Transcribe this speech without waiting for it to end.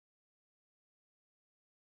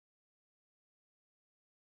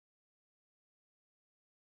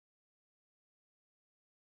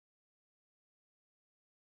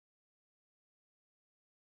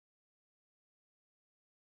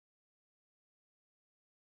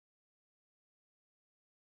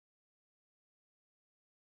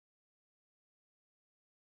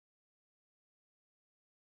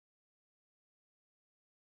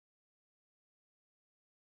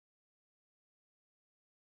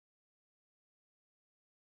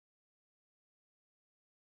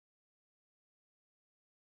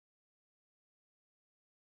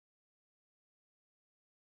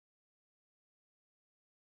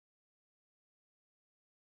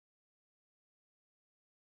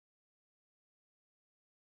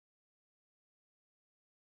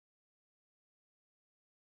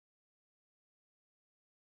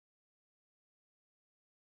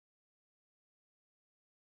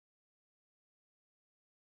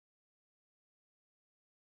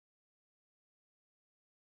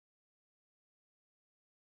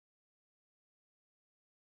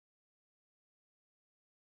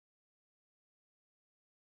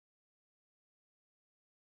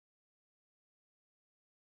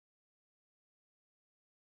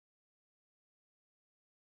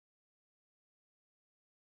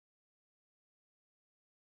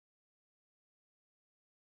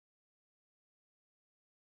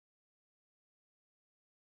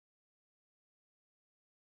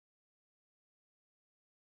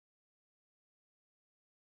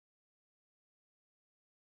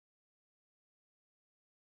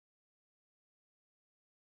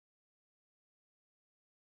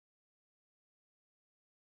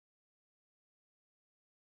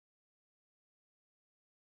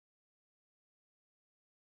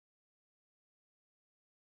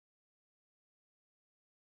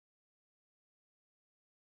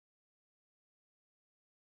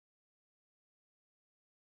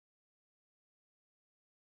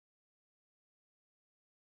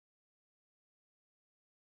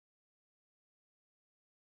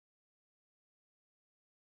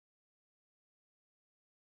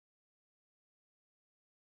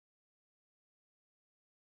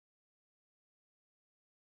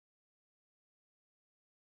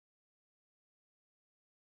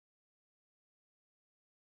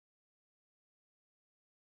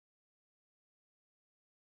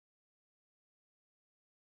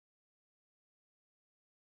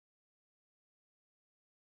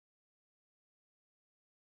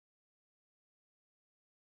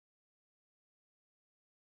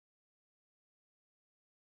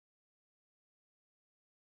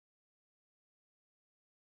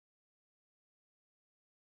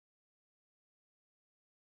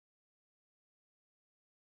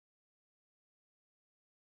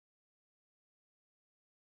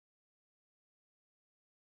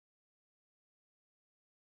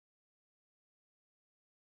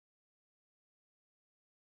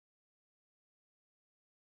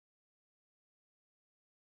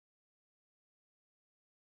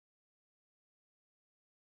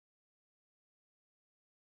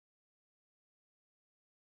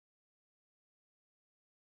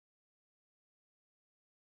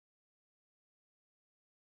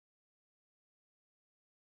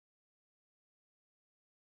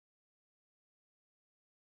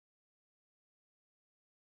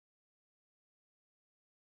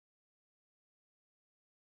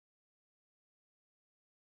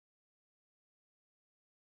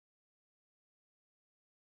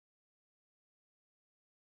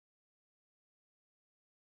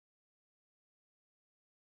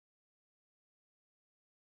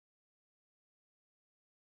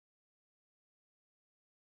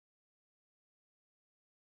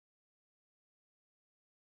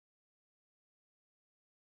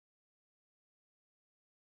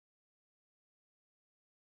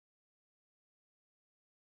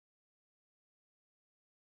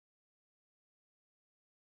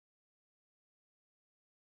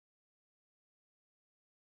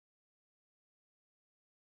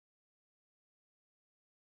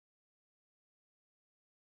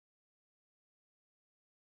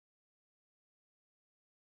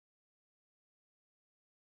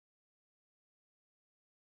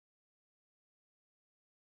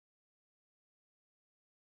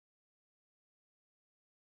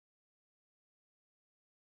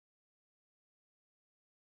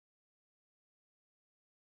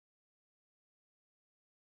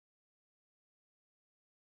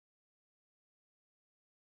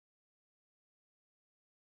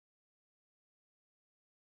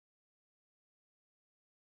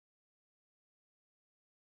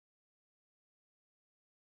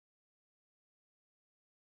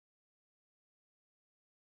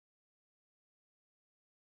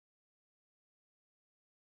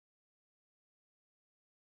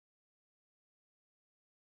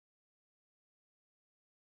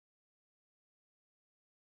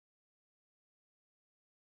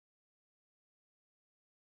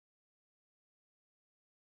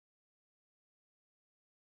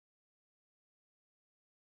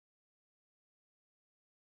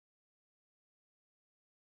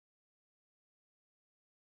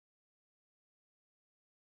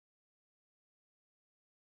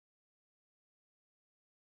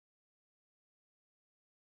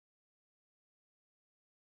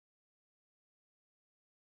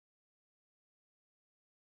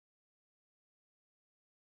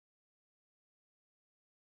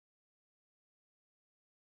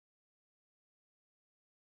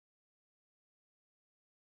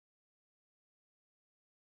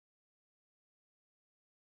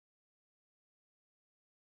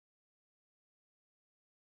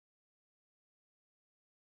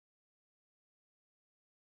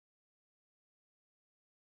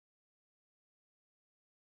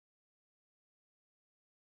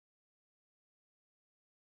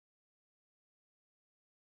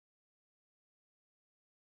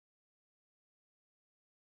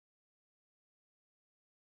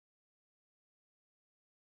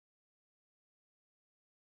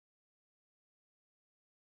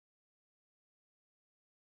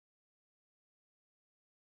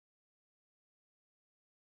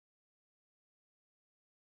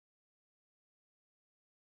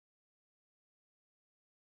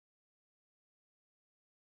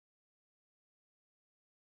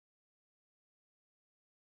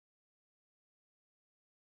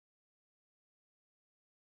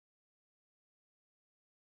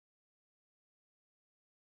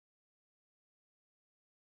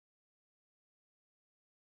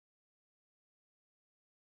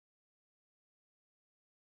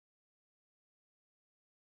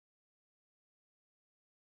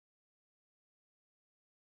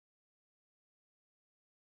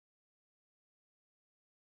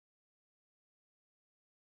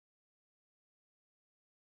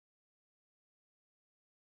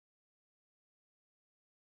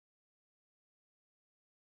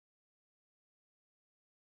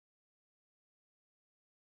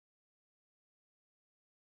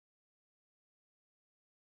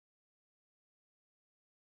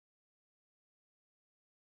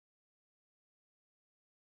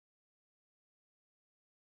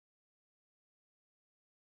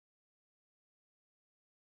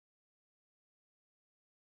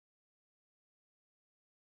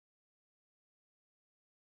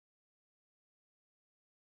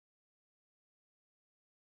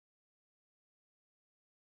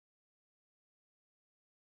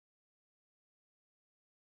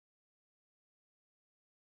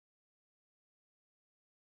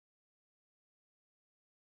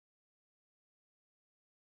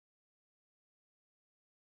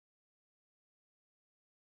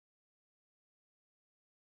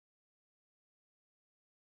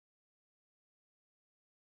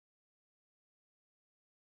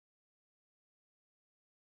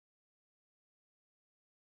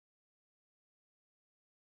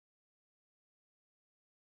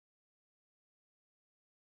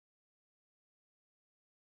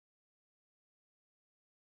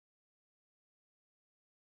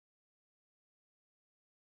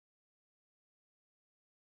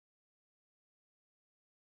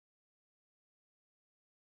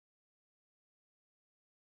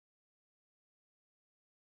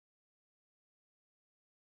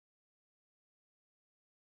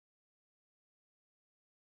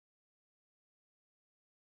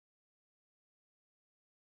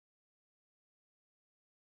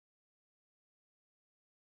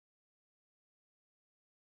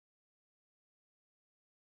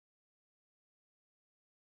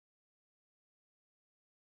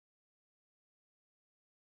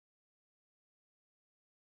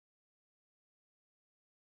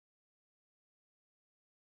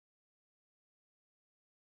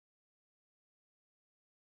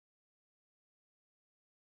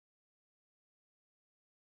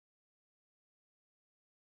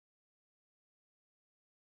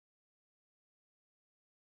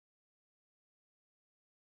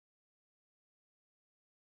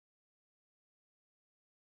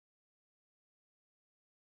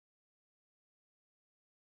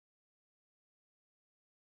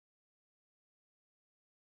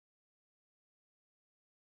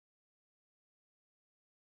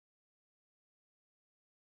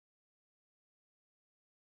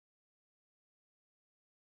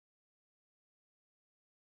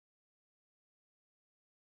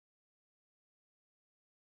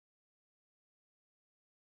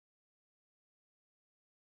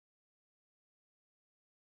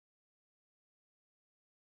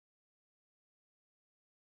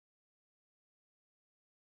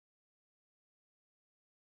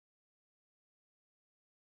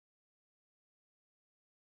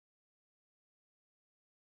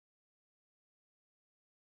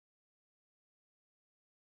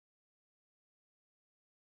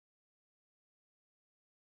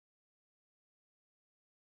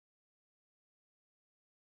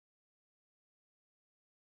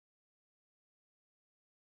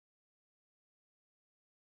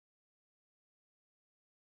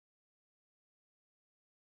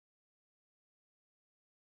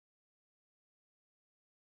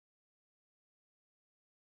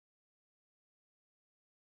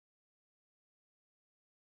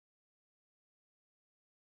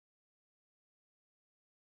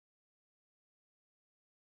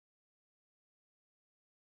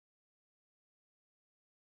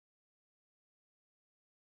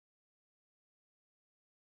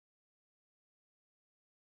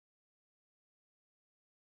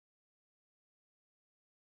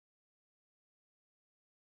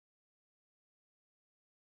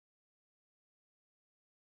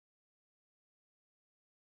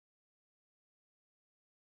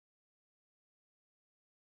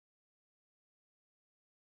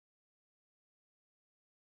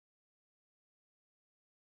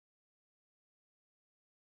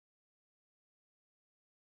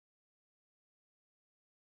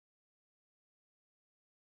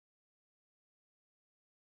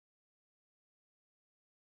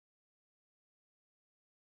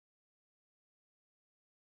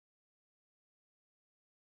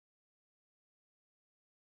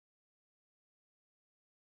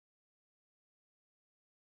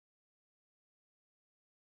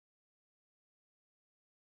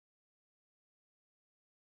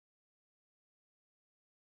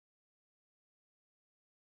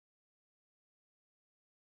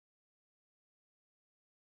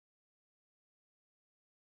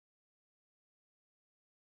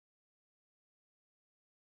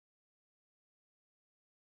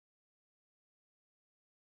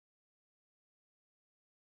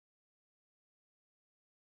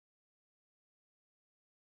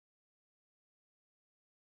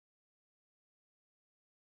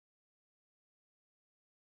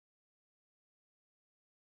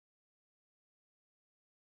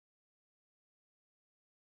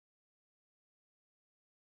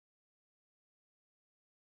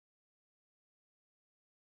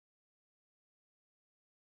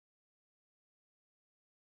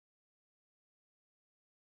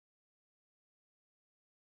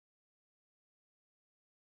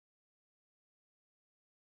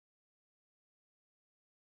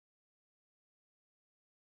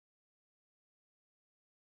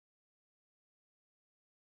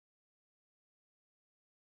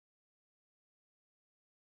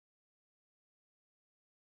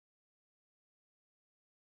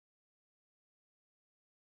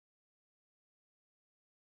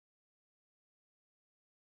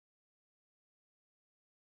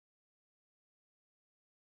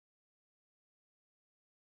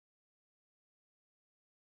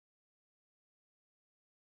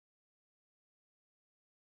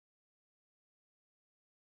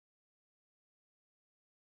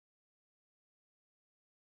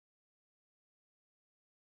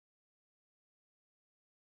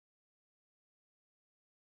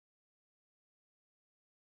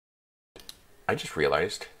I just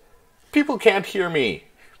realized people can't hear me.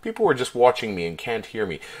 People were just watching me and can't hear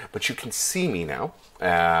me, but you can see me now.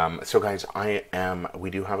 So guys, we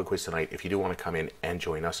do have a quiz tonight. If you do want to come in and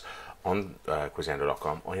join us on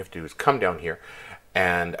Quizando.com, all you have to do is come down here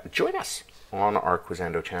and join us on our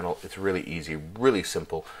Quizando channel. It's really easy, really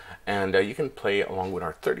simple, and you can play along with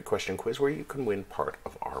our 30-question quiz where you can win part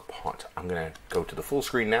of our pot. I'm going to go to the full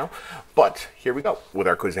screen now, but here we go with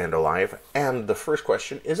our Quizando Live, and the first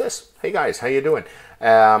question is this. Hey guys, how you doing?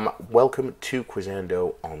 Welcome to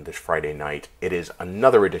Quizando on this Friday night. It is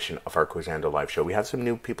another edition of our Quizando Live show. We have some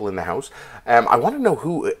new people in the house. I want to know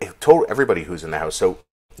who, told everybody who's in the house, so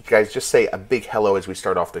guys, just say a big hello as we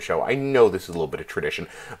start off the show. I know this is a little bit of tradition,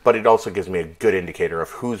 but it also gives me a good indicator of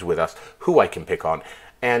who's with us, who I can pick on,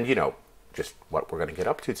 and, you know, just what we're going to get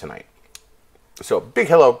up to tonight. So, big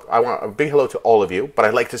hello. I want a big hello to all of you, but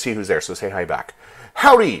I'd like to see who's there, so say hi back.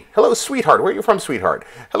 Howdy! Hello, sweetheart. Where are you from, sweetheart?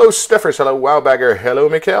 Hello, Steffers. Hello, Wowbagger. Hello,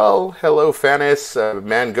 Mikkel. Hello, Fanis,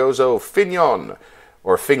 Mangozo, Fignon,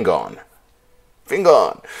 or Fingon.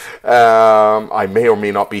 Fingon. I may or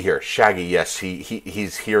may not be here. Shaggy, yes,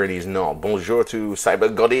 he's here and he's not. Bonjour to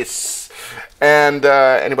Cyber Goddess. And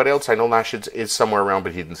anybody else? I know Lash is somewhere around,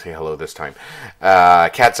 but he didn't say hello this time.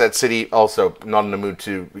 Cats at City, also not in the mood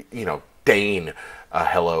to, you know, deign a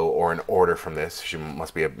hello or an order from this. She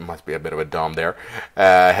must be a bit of a dom there.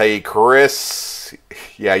 Hey, Chris.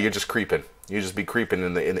 Yeah, you're just creeping. You just be creeping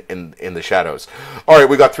in the shadows. All right,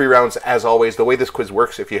 we got 3 rounds as always. The way this quiz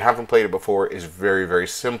works, if you haven't played it before, is very, very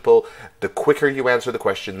simple. The quicker you answer the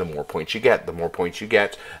question, the more points you get. The more points you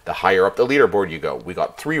get, the higher up the leaderboard you go. We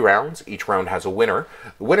got 3 rounds. Each round has a winner.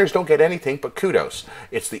 The winners don't get anything but kudos.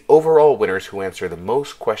 It's the overall winners who answer the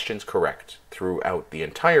most questions correct throughout the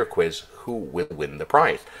entire quiz who will win the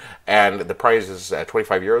prize. And the prize is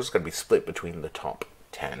 25 euros. It's going to be split between the top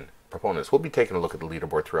 10 proponents. We'll be taking a look at the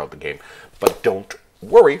leaderboard throughout the game, but don't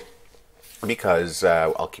worry, because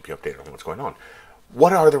I'll keep you updated on what's going on.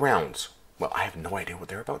 What are the rounds? Well, I have no idea what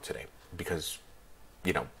they're about today, because,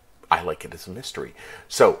 you know, I like it as a mystery.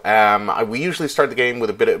 So, we usually start the game with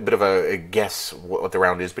a bit of a guess what the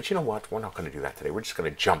round is, but you know what? We're not going to do that today. We're just going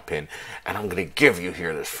to jump in, and I'm going to give you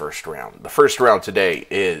here this first round. The first round today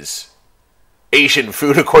is Asian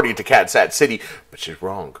food according to Catsat City, but she's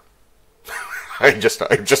wrong. I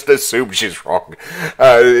just assumed she's wrong.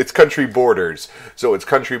 It's country borders. So it's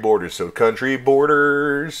country borders. So country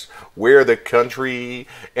borders, where the country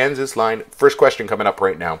ends its line. First question coming up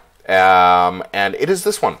right now. And it is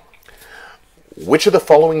this one. Which of the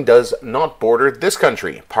following does not border this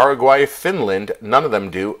country? Paraguay, Finland, none of them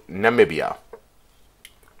do. Namibia.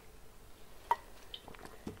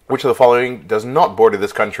 Which of the following does not border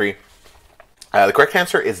this country? The correct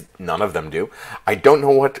answer is none of them do. I don't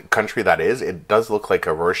know what country that is. It does look like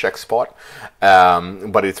a Rorschach spot,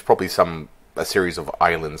 but it's probably a series of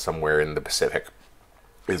islands somewhere in the Pacific.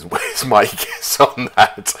 Is my guess on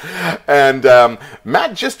that. And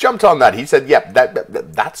Matt just jumped on that. He said, "Yep,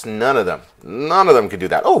 that's none of them. None of them could do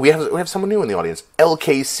that." Oh, we have someone new in the audience.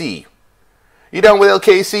 LKC. You down with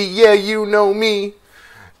LKC? Yeah, you know me.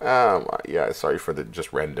 Yeah, sorry for the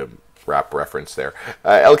just random rap reference there.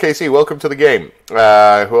 LKC, welcome to the game. Who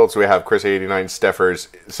else do we have? Chris89, Steffers.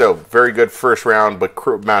 So, very good first round, but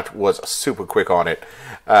Matt was super quick on it.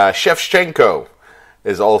 Shevchenko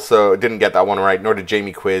is also, didn't get that one right, nor did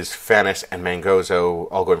Jamie Quiz, Fanis, and Mangozo,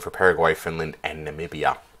 all going for Paraguay, Finland, and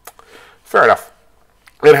Namibia. Fair enough.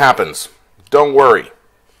 It happens. Don't worry.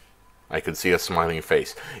 I could see a smiling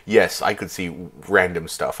face. Yes, I could see random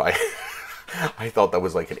stuff. I thought that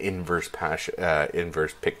was like an inverse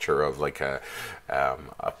picture of like a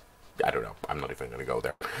I don't know. I'm not even going to go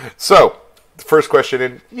there. So, the first question,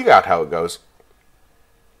 and you got how it goes.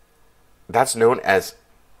 That's known as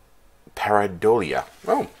pareidolia.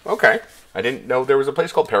 Oh, okay. I didn't know there was a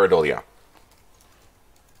place called Pareidolia.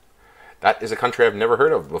 That is a country I've never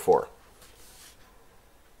heard of before.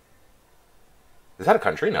 Is that a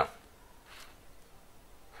country? No.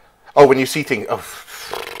 Oh, when you see things... Oh.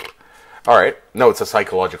 All right. No, it's a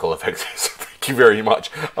psychological effect. Thank you very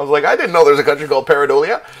much. I was like, I didn't know there's a country called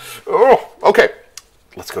Pareidolia. Oh, okay.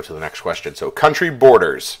 Let's go to the next question. So, country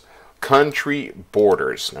borders. Country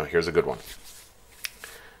borders. Now, here's a good one.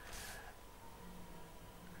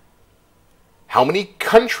 How many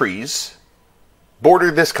countries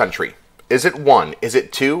border this country? Is it 1? Is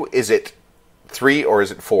it 2? Is it 3? Or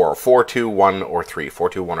is it 4? 4, 2, 1, or 3? 4,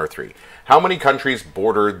 2, 1, or 3. How many countries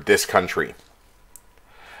border this country?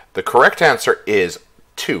 The correct answer is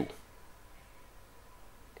 2.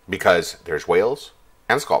 Because there's Wales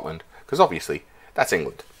and Scotland. Because obviously, that's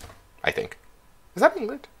England, I think. Is that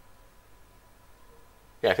England?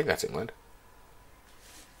 Yeah, I think that's England.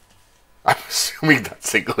 I'm assuming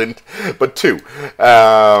that's England, but 2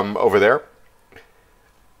 over there.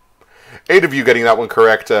 8 of you getting that one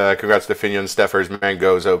correct. Congrats to Finian, Steffers,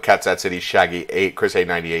 Mangozo, Catsat City, Shaggy, 8, Chris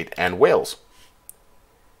A98, and Wales.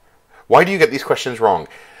 Why do you get these questions wrong?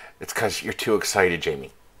 It's because you're too excited,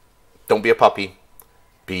 Jamie. Don't be a puppy.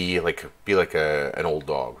 Be like an old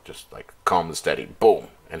dog. Just like calm and steady. Boom.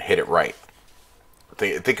 And hit it right.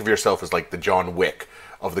 Think of yourself as like the John Wick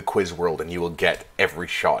of the quiz world, and you will get every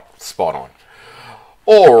shot spot on.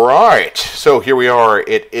 All right. So here we are.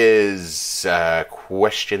 It is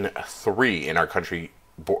question 3 in our country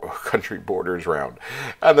borders round.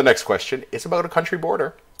 And the next question is about a country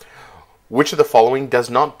border. Which of the following does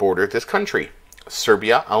not border this country?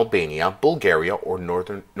 Serbia, Albania, Bulgaria, or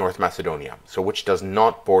North Macedonia? So which does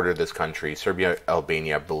not border this country? Serbia,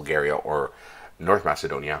 Albania, Bulgaria, or North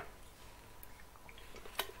Macedonia?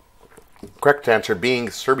 Correct answer being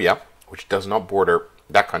Serbia, which does not border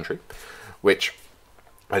that country, which,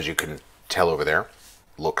 as you can tell over there,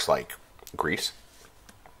 looks like Greece.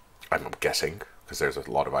 I'm guessing, because there's a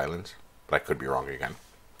lot of islands, but I could be wrong again,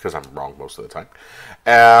 because I'm wrong most of the time.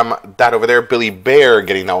 That over there, Billy Bear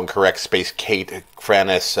getting that one correct. Space Kate,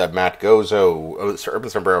 Franis, Matt Gozo,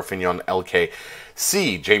 Urban Sombrero, Fignon, LK,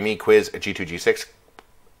 C, Jamie Quiz, G2G6.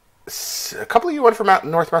 A couple of you went from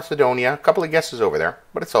North Macedonia. A couple of guesses over there,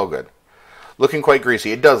 but it's all good. Looking quite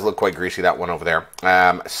greasy. It does look quite greasy, that one over there.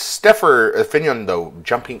 Fignon, though,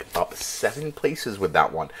 jumping up 7 places with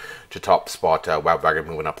that one to top spot. Wow Bagger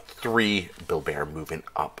moving up 3. Bill Bear moving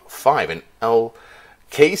up 5. And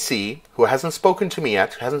LKC, who hasn't spoken to me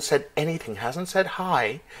yet, hasn't said anything, hasn't said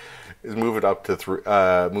hi, is moving up to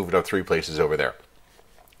 3 places over there.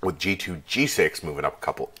 With G2G6 moving up a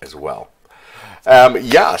couple as well.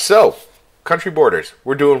 Yeah, so country borders,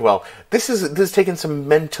 we're doing well. This is taking some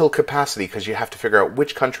mental capacity, because you have to figure out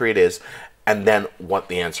which country it is and then what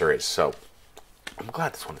the answer is. So I'm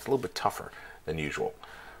glad this one is a little bit tougher than usual.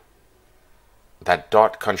 That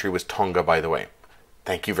dot country was Tonga, by the way.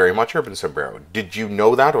 Thank you very much, Urban Sombrero. Did you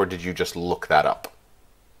know that, or did you just look that up?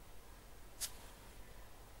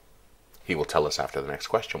 He will tell us after the next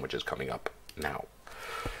question, which is coming up now.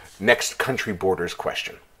 Next country borders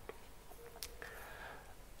question.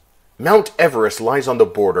 Mount Everest lies on the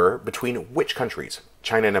border between which countries?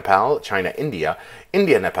 China, Nepal, China, India,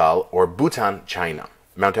 India, Nepal, or Bhutan, China?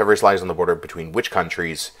 Mount Everest lies on the border between which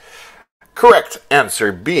countries? Correct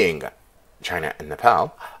answer being China and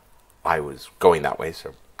Nepal. I was going that way,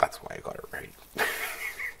 so that's why I got it ready.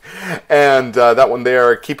 And that one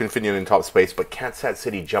there, keeping Finian in top space, but Catsat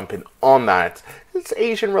City jumping on that. It's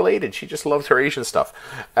Asian related. She just loves her Asian stuff.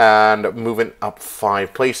 And moving up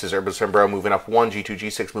 5 places. Urban Sombrero moving up 1,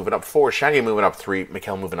 G2G6 moving up 4, Shaggy moving up 3,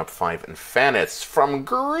 Mikkel moving up 5, and Fanitz from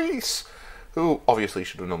Greece, who obviously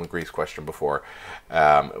should have known the Greece question before,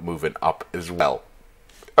 moving up as well.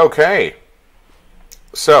 Okay.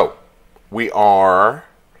 So, we are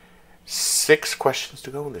 6 questions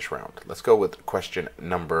to go in this round. Let's go with question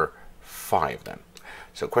number 5 then.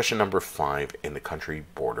 So question number 5 in the country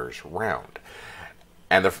borders round.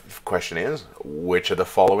 And the question is, which of the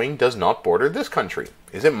following does not border this country?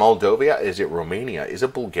 Is it Moldova? Is it Romania? Is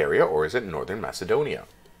it Bulgaria? Or is it Northern Macedonia?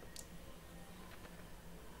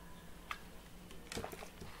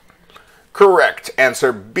 Correct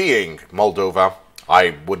answer being Moldova.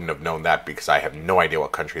 I wouldn't have known that because I have no idea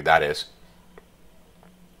what country that is.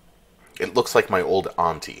 It looks like my old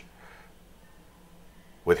auntie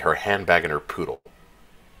with her handbag and her poodle.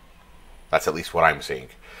 That's at least what I'm seeing.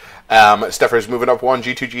 Steffers moving up 1,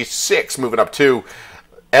 G2G6 moving up 2,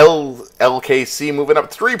 LKC moving up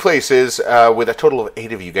 3 places with a total of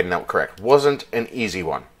 8 of you getting that correct. Wasn't an easy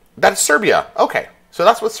one. That's Serbia. Okay, so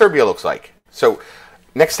that's what Serbia looks like. So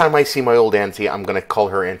next time I see my old auntie, I'm going to call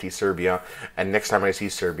her Auntie Serbia, and next time I see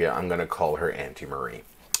Serbia, I'm going to call her Auntie Marie.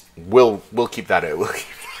 We'll keep that. We'll keep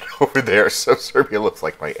that over there. So Serbia looks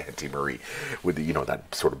like my Auntie Marie with the,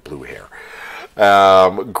 that sort of blue hair.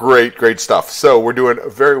 Great stuff. So we're doing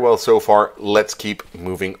very well so far. Let's keep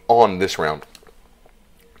moving on this round.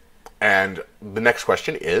 And the next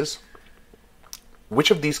question is,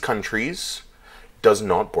 which of these countries does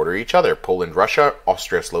not border each other? Poland, Russia,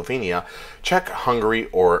 Austria, Slovenia, Czech, Hungary,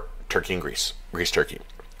 or Turkey and Greece? Greece, Turkey.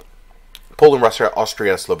 Poland, Russia,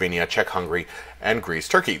 Austria, Slovenia, Czech, Hungary, and Greece,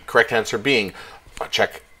 Turkey. Correct answer being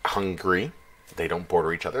Czech, Hungary. They don't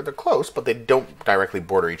border each other. They're close, but they don't directly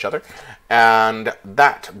border each other. And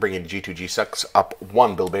that bringing G2G6 up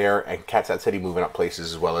 1, Bill Bear, and Catsat City moving up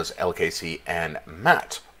places, as well as LKC and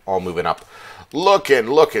Matt all moving up.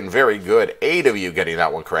 Looking very good. 8 of you getting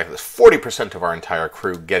that one correct. That's 40% of our entire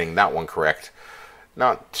crew getting that one correct.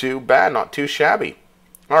 Not too bad, not too shabby.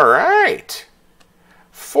 All right.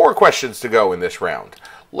 4 questions to go in this round.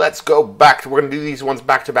 Let's go back. We're going to do these ones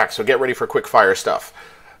back to back, so get ready for quick fire stuff.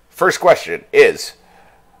 First question is,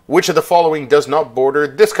 which of the following does not border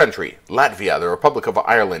this country? Latvia, the Republic of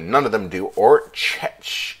Ireland, none of them do, or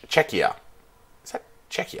Czechia. Is that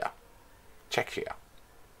Czechia? Czechia.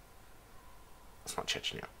 It's not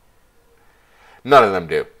Chechnya. None of them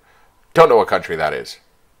do. Don't know what country that is.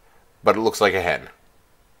 But it looks like a hen.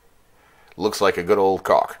 Looks like a good old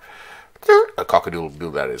cock. A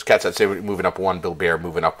cockadoodle-doo, that is. Cats, I'd say moving up 1. Bill Bear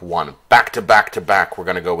moving up 1. Back to back to back, we're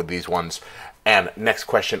going to go with these ones. And next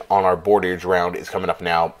question on our borders round is coming up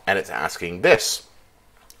now, and it's asking this.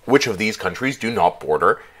 Which of these countries do not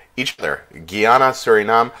border each other? Guyana,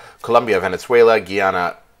 Suriname, Colombia, Venezuela,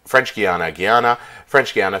 Guyana, French Guiana,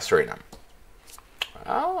 Suriname.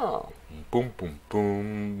 Oh, boom, boom,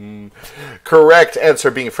 boom. Correct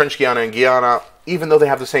answer being French Guiana and Guyana. Even though they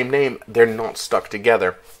have the same name, they're not stuck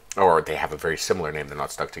together. Or they have a very similar name, they're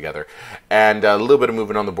not stuck together. And a little bit of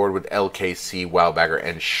movement on the board with LKC, Wowbagger,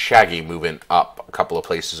 and Shaggy moving up a couple of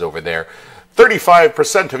places over there.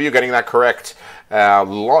 35% of you getting that correct.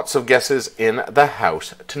 Lots of guesses in the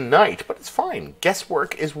house tonight, but it's fine.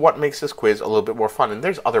 Guesswork is what makes this quiz a little bit more fun, and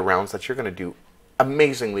there's other rounds that you're going to do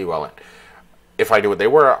amazingly well in. If I knew what they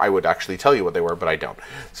were, I would actually tell you what they were, but I don't.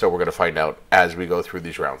 So we're going to find out as we go through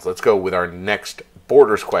these rounds. Let's go with our next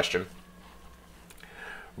borders question.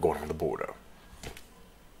 Going on the border.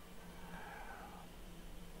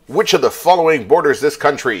 Which of the following borders this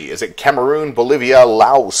country? Is it Cameroon, Bolivia,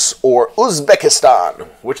 Laos, or Uzbekistan?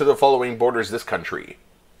 Which of the following borders this country?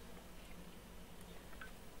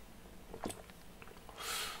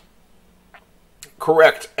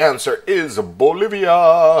 Correct answer is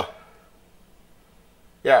Bolivia.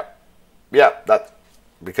 Yeah, that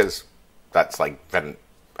because that's like, I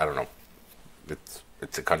don't know.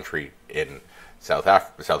 It's a country in South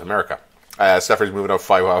America. Stephanie's moving up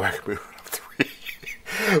 5. Wow, moving up 3.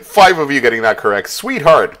 5 of you getting that correct.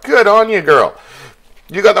 Sweetheart, good on you, girl.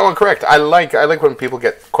 You got that one correct. I like when people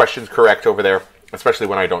get questions correct over there, especially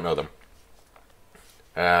when I don't know them.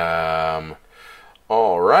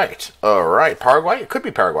 All right. Paraguay. It could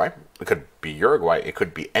be Paraguay. It could be Uruguay. It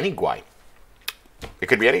could be any guy. It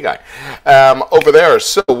could be any guy. Over there.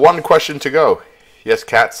 So 1 question to go. Yes,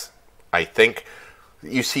 cats. I think.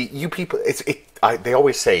 You see, you people, they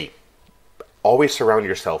always say, always surround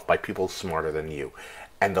yourself by people smarter than you.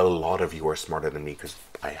 And a lot of you are smarter than me because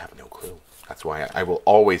I have no clue. That's why I will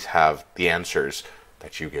always have the answers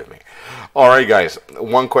that you give me. All right, guys,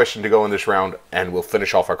 1 question to go in this round, and we'll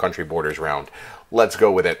finish off our country borders round. Let's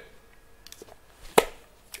go with it.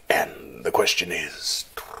 And the question is,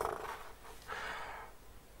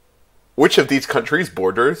 which of these countries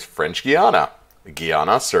borders French Guiana?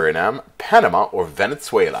 Guyana, Suriname, Panama, or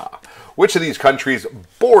Venezuela? Which of these countries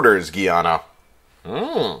borders Guyana?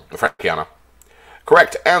 French Guiana.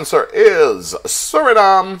 Correct answer is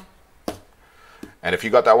Suriname. And if you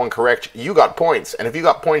got that one correct, you got points. And if you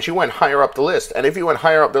got points, you went higher up the list. And if you went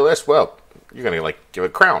higher up the list, well, you're going to give a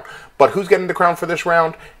crown. But who's getting the crown for this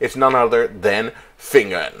round? It's none other than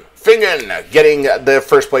Fingen. Fingen getting the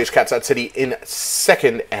first place, Cats Out City in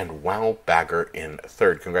 2nd, and Wow Bagger in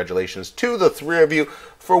 3rd. Congratulations to the 3 of you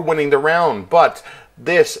for winning the round. But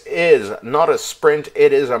this is not a sprint,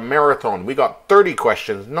 it is a marathon. We got 30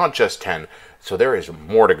 questions, not just 10. So there is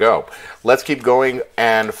more to go. Let's keep going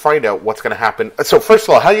and find out what's going to happen. So first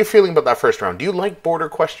of all, how are you feeling about that first round? Do you like border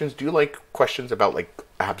questions? Do you like questions about like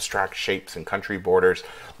abstract shapes and country borders?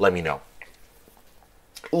 Let me know.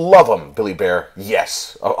 Love them, Billy Bear.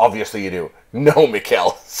 Yes, obviously you do. No,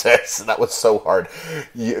 Mikkel says that was so hard.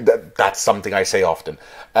 That's something I say often.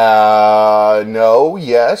 No,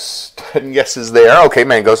 yes, 10 yeses there. Okay,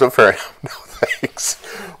 mango, so fair enough. No, thanks.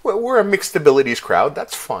 Well, we're a mixed abilities crowd.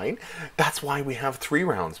 That's fine. That's why we have 3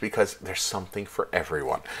 rounds, because there's something for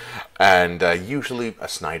everyone. And usually a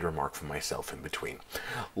snide remark from myself in between.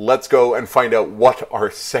 Let's go and find out what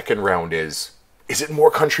our second round is. Is it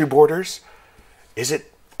more country borders? Is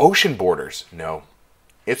it ocean borders? No,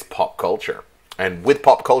 it's pop culture. And with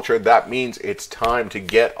pop culture, that means it's time to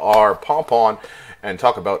get our pop on and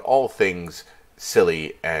talk about all things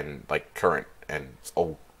silly and like current and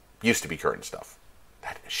used to be current stuff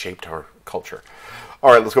that shaped our culture.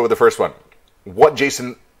 All right, let's go with the first one. What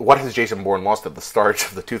has Jason Bourne lost at the start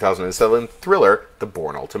of the 2007 thriller, The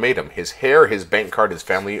Bourne Ultimatum? His hair, his bank card, his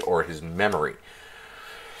family, or his memory?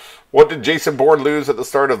 What did Jason Bourne lose at the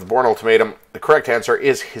start of The Bourne Ultimatum? The correct answer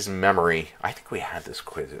is his memory. I think we had this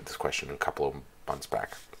question a couple of months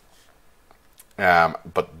back.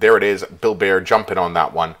 But there it is. Bill Bear jumping on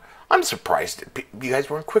that one. I'm surprised you guys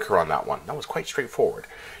weren't quicker on that one. That was quite straightforward.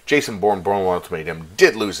 Jason Bourne, Bourne Ultimatum,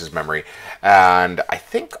 did lose his memory. And I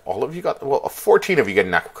think all of you got, well, 14 of you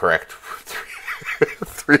getting that correct.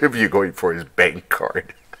 Three of you going for his bank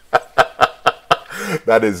card.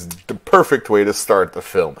 That is the perfect way to start the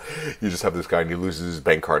film. You just have this guy and he loses his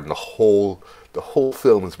bank card, and the whole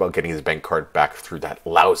film is about getting his bank card back through that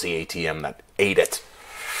lousy ATM that ate it.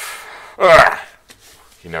 Ugh.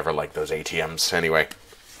 You never like those ATMs. Anyway.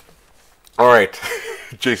 Alright.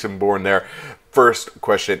 Jason Bourne there. First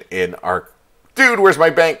question in our... Dude, where's my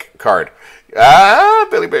bank card?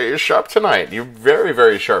 Billy Bear, you're sharp tonight. You're very,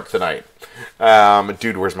 very sharp tonight.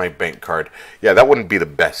 Dude, where's my bank card? Yeah, that wouldn't be the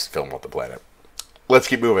best film on the planet. Let's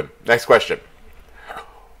keep moving. Next question.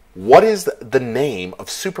 What is the name of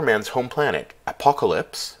Superman's home planet?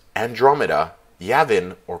 Apocalypse, Andromeda,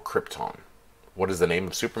 Yavin, or Krypton? What is the name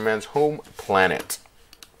of Superman's home planet?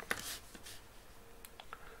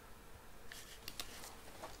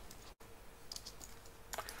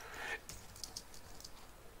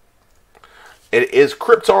 It is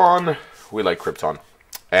Krypton. We like Krypton.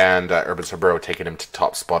 And Urban Sombrero taking him to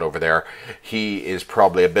top spot over there. He is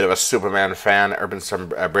probably a bit of a Superman fan. Urban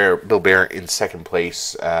Sombrero, Bill Bear in second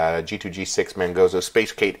place. G2G6, Mangozo,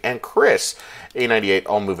 Space Kate, and Chris, A98,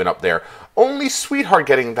 all moving up there. Only Sweetheart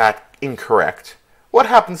getting that incorrect. What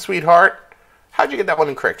happened, Sweetheart? How'd you get that one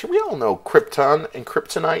incorrect? We all know Krypton and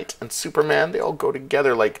Kryptonite and Superman. They all go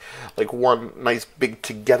together like one nice big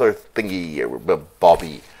together thingy,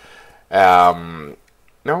 Bobby.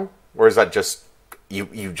 No? Or is that just...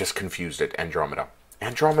 You just confused it, Andromeda.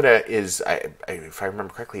 Andromeda is, if I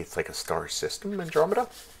remember correctly, it's like a star system, Andromeda?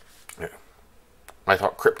 Yeah. I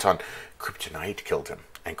thought Kryptonite killed him.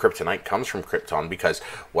 And Kryptonite comes from Krypton because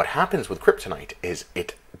what happens with Kryptonite is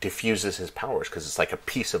it diffuses his powers because it's like a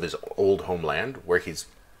piece of his old homeland where he's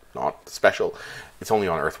not special. It's only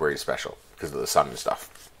on Earth where he's special because of the sun and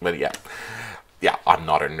stuff. But yeah, I'm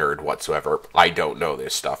not a nerd whatsoever. I don't know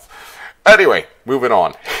this stuff. Anyway, moving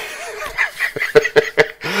on.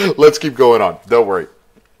 Let's keep going on. Don't worry.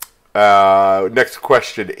 Next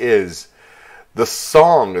question is, the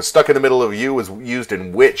song Stuck in the Middle of You was used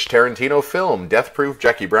in which Tarantino film? Death Proof,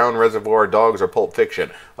 Jackie Brown, Reservoir Dogs, or Pulp Fiction?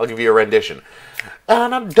 I'll give you a rendition.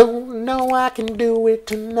 And I don't know I can do it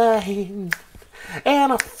tonight,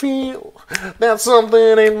 and I feel that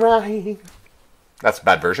something ain't right. That's a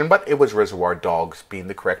bad version, but it was Reservoir Dogs being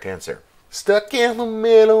the correct answer. Stuck in the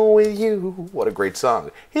middle with you. What a great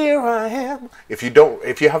song. Here I am. If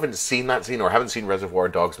you haven't seen that scene or haven't seen Reservoir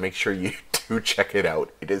Dogs, make sure you do check it out.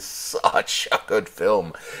 It is such a good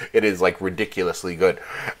film. It is like ridiculously good.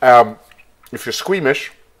 If you're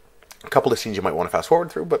squeamish, a couple of scenes you might want to fast forward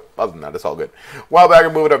through, but other than that, it's all good.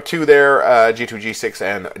 Wildbagger moving up 2 there. G2G6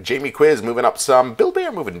 and Jamie Quiz moving up some. Bill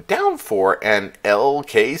Bear moving down 4, and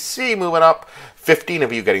LKC moving up 15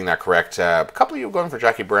 of you getting that correct. A couple of you going for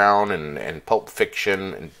Jackie Brown and Pulp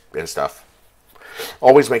Fiction and stuff.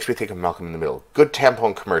 Always makes me think of Malcolm in the Middle. Good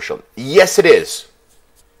tampon commercial. Yes, it is.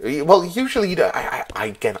 Well, usually,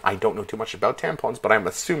 again, I don't know too much about tampons, but I'm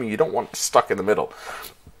assuming you don't want it stuck in the middle.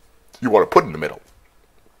 You want to put in the middle.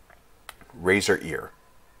 Razor ear.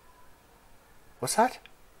 What's that?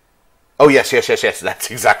 Oh, yes. That's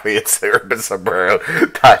exactly it, Urban Sombrero.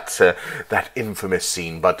 That infamous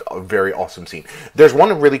scene, but a very awesome scene. There's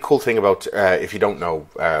one really cool thing about, if you don't know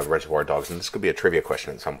Reservoir Dogs, and this could be a trivia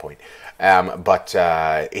question at some point, but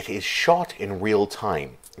it is shot in real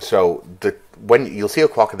time. So when you'll see a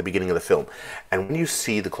clock at the beginning of the film, and when you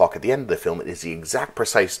see the clock at the end of the film, it is the exact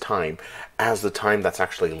precise time as the time that's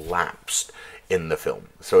actually lapsed in the film.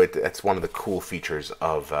 So it's one of the cool features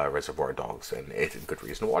of Reservoir Dogs, and it's a good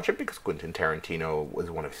reason to watch it because Quentin Tarantino was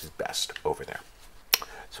one of his best over there.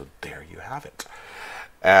 So there you have it.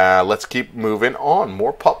 Let's keep moving on.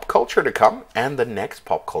 More pop culture to come, and the next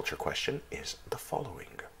pop culture question is the following.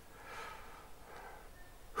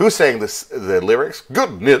 Who sang the lyrics?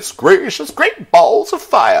 Goodness gracious, great balls of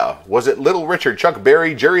fire. Was it Little Richard, Chuck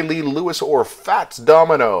Berry, Jerry Lee Lewis, or Fats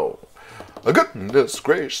Domino? Goodness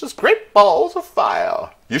gracious, great balls of fire.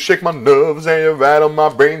 You shake my nerves and you rattle my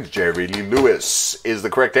brains. Jerry Lee Lewis is the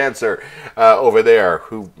correct answer over there,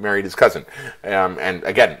 who married his cousin. And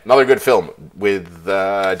again, another good film with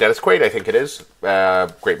Dennis Quaid, I think it is.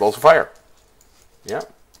 Great Balls of Fire. Yeah.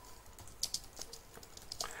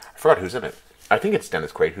 I forgot who's in it. I think it's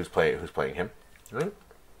Dennis Quaid who's playing him. Right?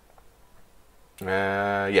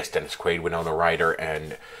 Yes, Dennis Quaid, Winona Ryder,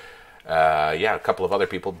 and a couple of other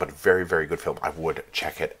people, but very, very good film. I would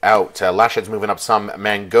check it out. Lashhead's moving up some.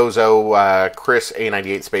 Mangozo, Chris,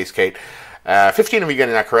 A98, Space Kate. 15 of you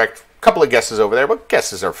getting that correct. couple of guesses over there, but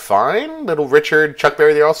guesses are fine. Little Richard, Chuck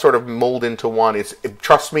Berry, they all sort of mold into one.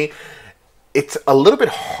 Trust me, it's a little bit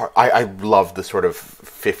hard. I love the sort of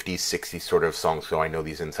 50s, 60s sort of songs, so I know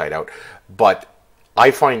these inside out. But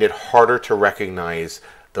I find it harder to recognize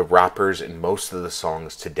the rappers in most of the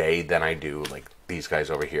songs today than I do, like, these guys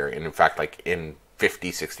over here. And in fact, like, in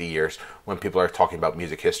 50, 60 years, when people are talking about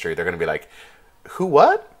music history, they're going to be like, who,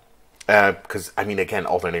 what? Because, I mean, again,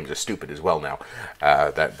 all their names are stupid as well now.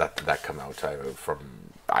 That come out from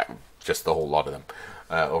just the whole lot of them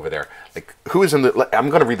over there. Like, who is in the... I'm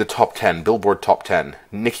going to read the top 10, Billboard top 10.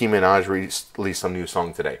 Nicki Minaj released some new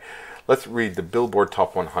song today. Let's read the Billboard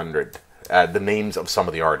top 100. The names of some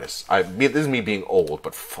of the artists. This is me being old,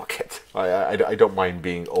 but fuck it. I don't mind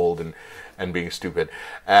being old and being stupid.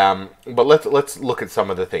 But let's look at some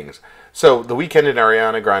of the things. So The Weeknd and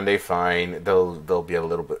Ariana Grande, fine. They'll be a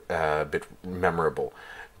little bit memorable.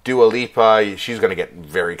 Dua Lipa, she's going to get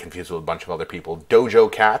very confused with a bunch of other people.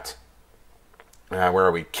 Dojo Cat. Where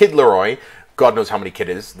are we? Kid Laroi. God knows how many kid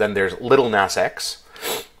is. Then there's Lil Nas X.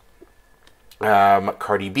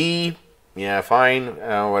 Cardi B. Yeah, fine.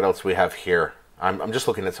 What else we have here? I'm just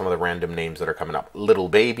looking at some of the random names that are coming up. Little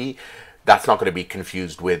Baby. That's not going to be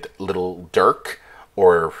confused with Little Dirk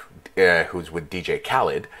or who's with DJ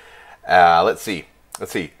Khaled. Let's see.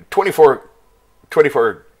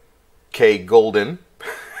 24K Golden.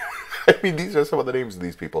 I mean, these are some of the names of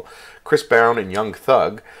these people. Chris Brown and Young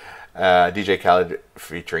Thug. DJ Khaled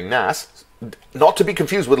featuring Nas. Not to be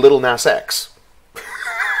confused with Little Nas X.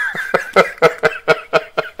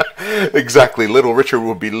 Exactly. Little Richard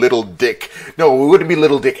would be Little Dick. No, it wouldn't be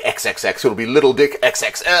Little Dick XXX. It'll be Little Dick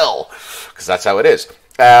XXL. Because that's how it is.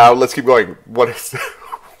 Let's keep going. What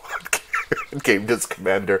game does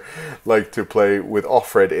Commander like to play with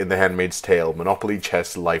Offred in The Handmaid's Tale? Monopoly,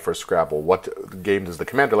 chess, life, or Scrabble? What game does the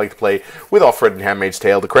Commander like to play with Offred in Handmaid's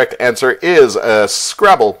Tale? The correct answer is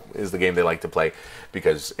Scrabble is the game they like to play.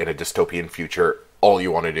 Because in a dystopian future, all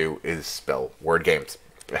you want to do is spell word games.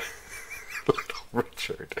 Little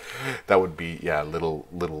Richard. That would be, yeah, little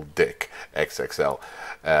Dick XXL.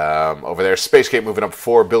 Over there, Spacegate moving up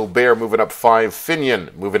 4. Bill Bear moving up 5.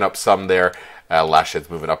 Finian moving up some there. Lashhead's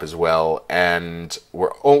moving up as well. And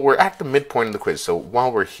we're at the midpoint of the quiz. So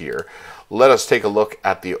while we're here, let us take a look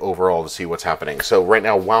at the overall to see what's happening. So right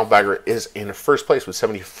now, Wildbagger is in first place with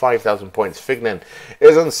 75,000 points. Fignan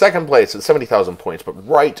is in second place with 70,000 points. But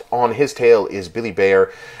right on his tail is Billy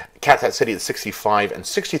Bear. Cat City at 65 and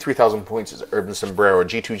 63,000 points is Urban Sombrero.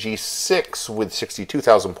 G2G6 with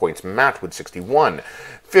 62,000 points. Matt with 61.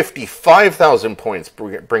 55,000 points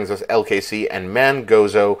brings us LKC and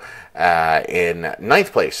Mangozo in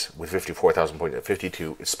ninth place with 54,000 points at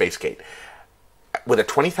 52 is Spacegate. With a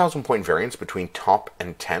 20,000 point variance between top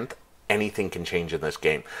and 10th, anything can change in this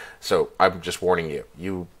game. So I'm just warning you.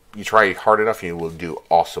 You try hard enough and you will do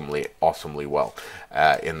awesomely well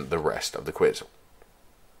in the rest of the quiz.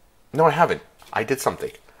 No, I haven't. I did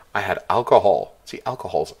something. I had alcohol. See,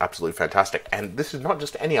 alcohol's absolutely fantastic. And this is not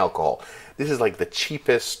just any alcohol. This is like the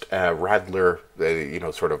cheapest Radler,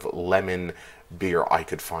 sort of lemon beer I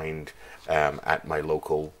could find at my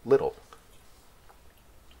local Lidl.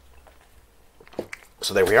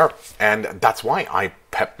 So there we are. And that's why I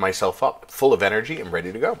pepped myself up, full of energy and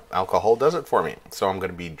ready to go. Alcohol does it for me. So I'm going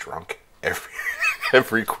to be drunk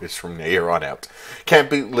every quiz from here on out. Can't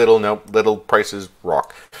beat Little, no. Little prices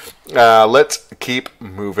rock. Let's keep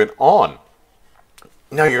moving on.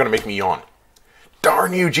 Now you're going to make me yawn.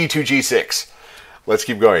 Darn you, G2G6. Let's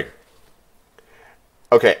keep going.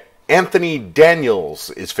 Okay, Anthony Daniels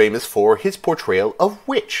is famous for his portrayal of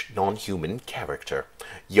which non-human character?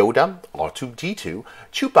 Yoda, R2-D2,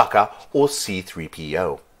 Chewbacca, or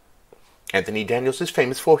C-3PO? Anthony Daniels is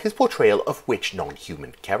famous for his portrayal of which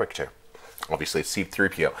non-human character? Obviously, it's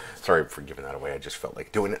C-3PO. Sorry for giving that away. I just felt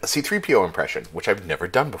like doing a C-3PO impression, which I've never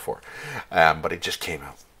done before. But it just came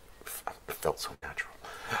out. It felt so natural.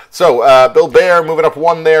 So, Bill Bear moving up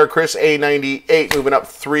 1 there. Chris A98 moving up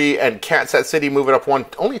 3. And Kansas City moving up 1.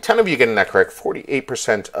 Only 10 of you getting that correct.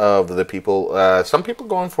 48% of the people. Some people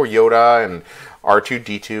going for Yoda and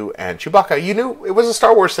R2-D2 and Chewbacca. You knew it was a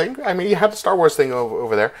Star Wars thing. I mean, you had the Star Wars thing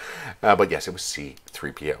over there. But yes, it was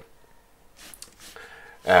C-3PO.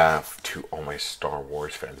 To all my Star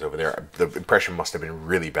Wars fans over there, the impression must have been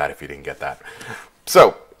really bad if you didn't get that.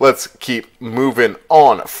 So, let's keep moving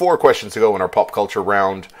on. 4 questions to go in our pop culture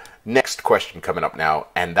round. Next question coming up now,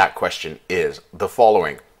 and that question is the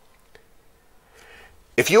following.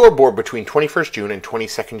 If you are born between 21st June and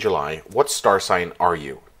 22nd July, what star sign are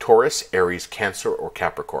you? Taurus, Aries, Cancer, or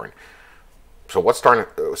Capricorn? So what star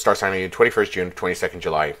sign are you? 21st June, 22nd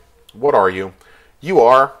July. What are you? You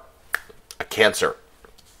are a Cancer.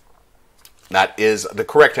 That is the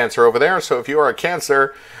correct answer over there. So if you are a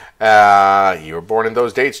Cancer, you were born in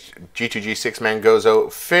those dates, G2G6,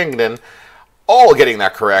 Mangozo, Fingden, all getting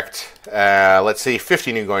that correct. Let's see,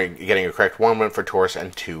 15 you getting it correct. 1 went for Taurus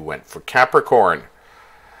and 2 went for Capricorn.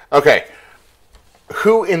 Okay,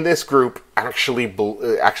 who in this group actually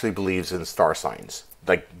believes in star signs?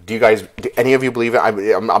 Like, do any of you believe it?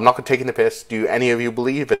 I'm not taking the piss. Do any of you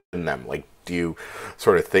believe in them? Like, do you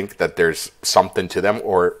sort of think that there's something to them,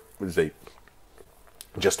 or is it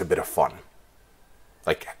just a bit of fun?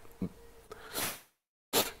 Like,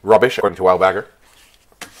 rubbish, according to Wildbagger.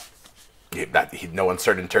 No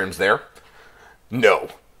uncertain terms there. No.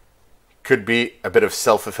 Could be a bit of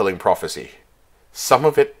self-fulfilling prophecy. Some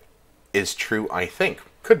of it is true, I think.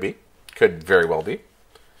 Could be. Could very well be.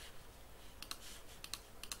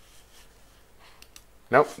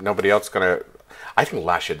 Nope, nobody else gonna... I think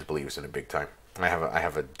Lashids believes in it big time. I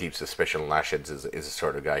have a deep suspicion Lashids is the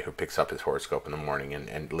sort of guy who picks up his horoscope in the morning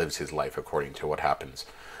and lives his life according to what happens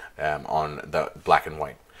on the black and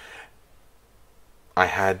white. I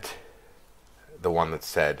had the one that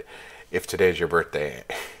said, if today's your birthday,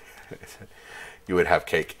 you would have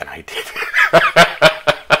cake, and I did.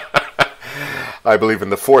 I believe in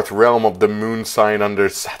the fourth realm of the moon sign under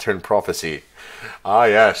Saturn prophecy. Ah,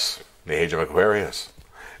 yes, the age of Aquarius.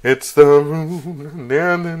 It's the moon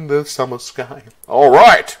and in the summer sky. All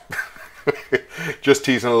right. Just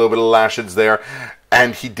teasing a little bit of Lashids there.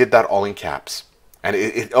 And he did that all in caps. And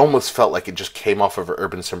it almost felt like it just came off of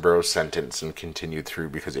Urban Sombrero's sentence and continued through,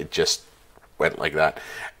 because it just went like that.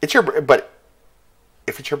 But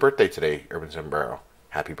if it's your birthday today, Urban Sombrero,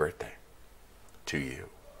 happy birthday to you.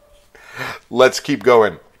 Let's keep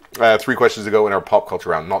going. 3 questions to go in our pop culture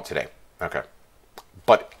round. Not today. Okay.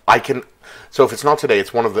 But I can... So if it's not today,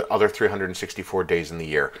 it's one of the other 364 days in the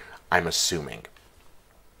year, I'm assuming.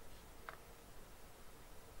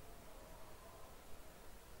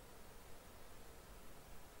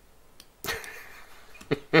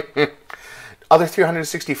 Other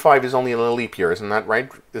 365 is only in a leap year, isn't that right?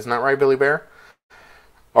 Isn't that right, Billy Bear?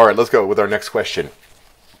 All right, let's go with our next question.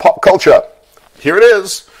 Pop culture. Here it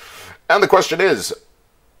is. And the question is,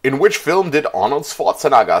 in which film did Arnold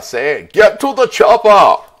Schwarzenegger say, "Get to the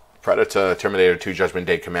chopper"? Predator, Terminator 2, Judgment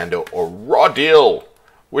Day, Commando, or Raw Deal?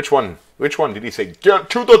 Which one? Which one did he say, "Get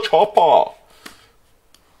to the chopper"?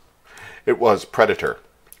 It was Predator.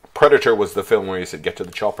 Predator was the film where he said, "Get to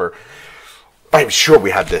the chopper." I'm sure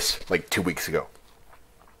we had this like 2 weeks ago.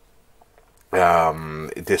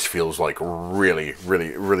 This feels like really,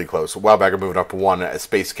 really, really close. Wildbagger moving up 1.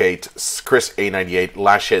 Space Kate, Chris A98,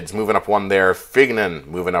 Lashids moving up 1 there. Fignan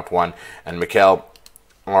moving up 1. And Mikkel.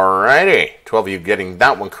 Alrighty. 12 of you getting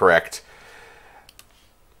that one correct.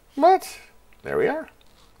 But there we are.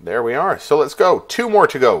 There we are. So let's go. 2 more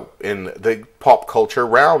to go in the pop culture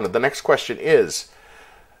round. The next question is,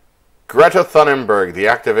 Greta Thunberg, the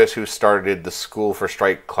activist who started the School for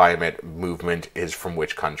Strike Climate movement, is from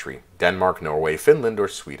which country? Denmark, Norway, Finland, or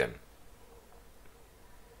Sweden?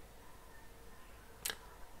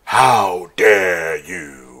 How dare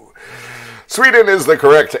you? Sweden is the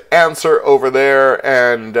correct answer over there.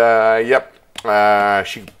 And, yep,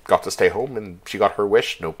 she got to stay home and she got her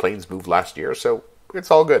wish. No planes moved last year, so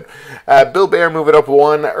it's all good. Bill Bear moving up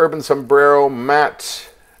 1. Urban Sombrero, Matt...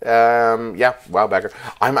 yeah, Wildbagger.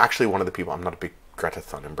 I'm actually one of the people. I'm not a big Greta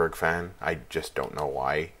Thunberg fan. I just don't know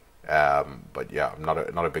why. But yeah, I'm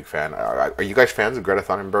not a big fan. Are you guys fans of Greta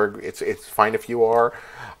Thunberg? It's fine if you are.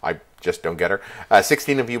 I just don't get her.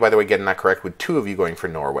 16 of you, by the way, getting that correct, with 2 of you going for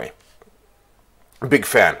Norway. Big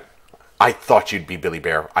fan. I thought you'd be Billy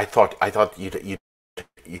Bear. I thought you'd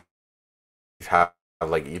have,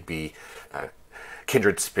 like, you'd be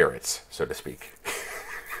kindred spirits, so to speak.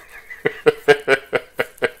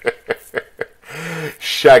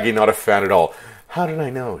 Shaggy, not a fan at all. How did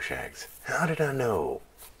I know, Shags? How did I know?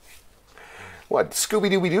 What,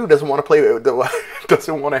 Scooby-Dooby-Doo doesn't want to play,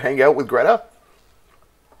 doesn't want to hang out with Greta?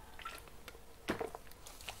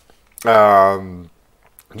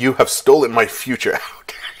 You have stolen my future. How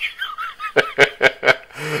dare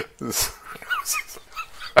you?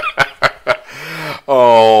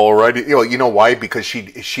 Alrighty. You know why? Because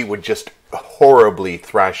she would just horribly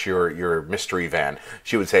thrash your mystery van.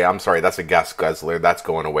 She would say, "I'm sorry, that's a gas guzzler. That's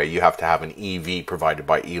going away. You have to have an EV provided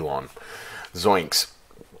by Elon." Zoinks.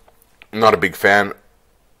 Not a big fan,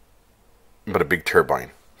 but a big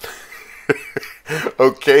turbine.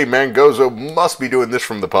 Okay, Mangozo must be doing this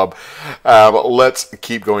from the pub. Let's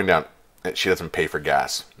keep going down. She doesn't pay for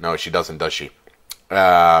gas. No, she doesn't, does she?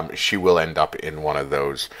 She will end up in one of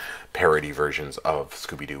those parody versions of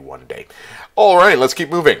Scooby-Doo one day. All right, let's keep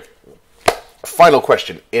moving. Final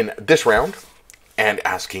question in this round, and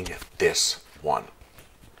asking this one.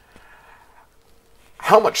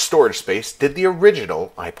 How much storage space did the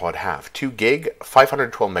original iPod have? 2 gig,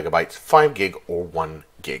 512 megabytes, 5 gig, or 1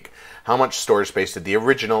 gig? How much storage space did the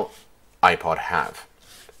original iPod have?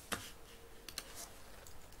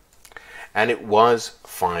 And it was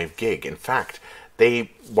 5 gig. In fact,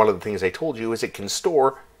 one of the things they told you is it can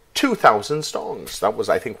store 2,000 songs. That was,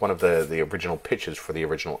 I think, one of the original pitches for the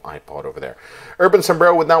original iPod over there. Urban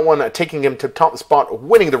Sombrero with that one, taking him to top spot,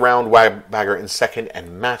 winning the round. Wagbager in second,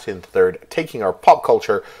 and Matt in third, taking our pop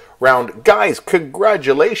culture round. Guys,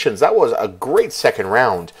 congratulations. That was a great second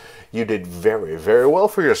round. You did very, very well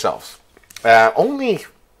for yourselves. Only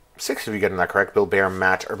 6 of you getting that correct. Bill Bear,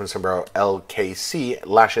 Matt, Urban Sombrero, LKC,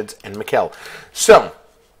 Lashids, and Mikkel. So,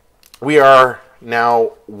 we are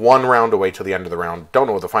now one round away to the end of the round. Don't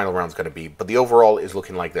know what the final round's going to be, but the overall is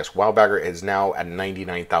looking like this. Wildbagger is now at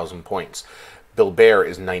 99,000 points. Bill Bear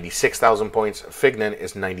is 96,000 points. Fignan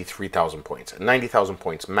is 93,000 points. 90,000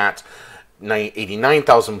 points. Matt,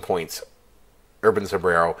 89,000 points. Urban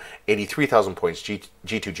Sombrero, 83,000 points.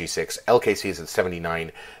 G2G6. LKC is at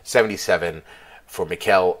 79, 77 for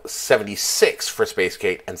Mikkel, 76 for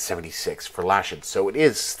Spacegate, and 76 for Lashid. So it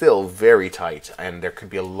is still very tight, and there could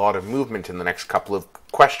be a lot of movement in the next couple of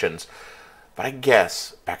questions. But I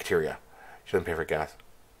guess bacteria. Shouldn't pay for gas.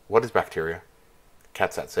 What is bacteria?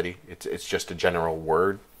 Catsat City. It's just a general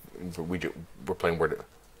word. We're playing word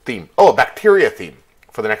theme. Oh, a bacteria theme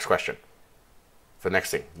for the next question. For the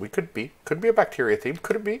next thing. Could be a bacteria theme.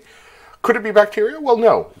 Could it be? Could it be bacteria? Well,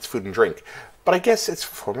 no. It's food and drink. But I guess it's a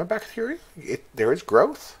form of bacteria. There is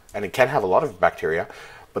growth, and it can have a lot of bacteria.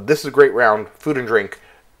 But this is a great round. Food and drink.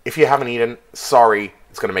 If you haven't eaten, sorry,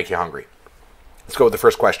 it's going to make you hungry. Let's go with the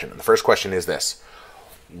first question. And the first question is this.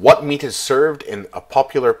 What meat is served in a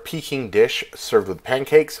popular Peking dish served with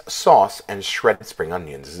pancakes, sauce, and shredded spring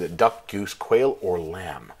onions? Is it duck, goose, quail, or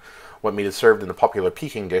lamb? What meat is served in the popular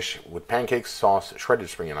Peking dish with pancakes, sauce, shredded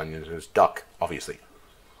spring onions? It is duck, obviously.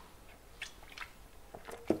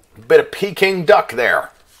 Bit of Peking duck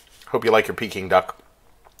there. Hope you like your Peking duck.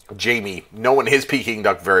 Jamie, knowing his Peking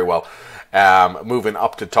duck very well. Moving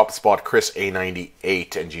up to top spot, Chris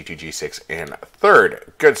A98 and G2G6 in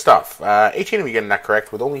third. Good stuff. 18 of you getting that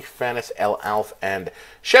correct, with only Fanis, El Alf, and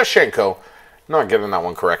Shevchenko not getting that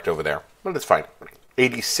one correct over there. But it's fine.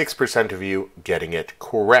 86% of you getting it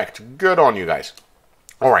correct. Good on you guys.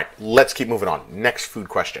 All right, let's keep moving on. Next food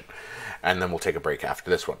question. And then we'll take a break after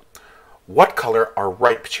this one. What color are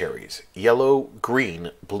ripe cherries? Yellow,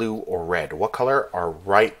 green, blue, or red? What color are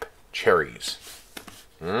ripe cherries?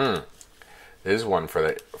 This is one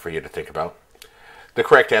for you to think about. The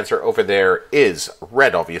correct answer over there is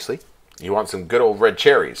red, obviously. You want some good old red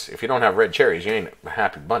cherries. If you don't have red cherries, you ain't a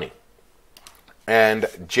happy bunny. And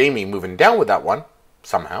Jamie moving down with that one,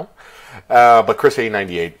 somehow. But Chris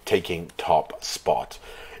A98 taking top spot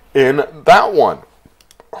in that one.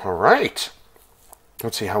 All right.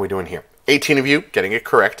 Let's see how we're doing here. 18 of you getting it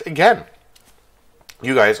correct again.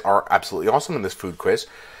 You guys are absolutely awesome in this food quiz.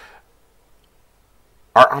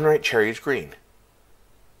 Are unripe cherries green?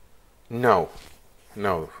 No.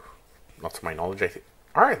 No. Not to my knowledge, I think.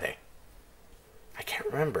 Are they? I can't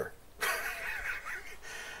remember.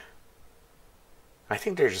 I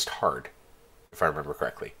think they're just hard, if I remember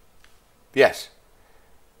correctly. Yes.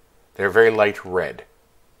 They're very light red.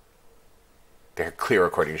 They're clear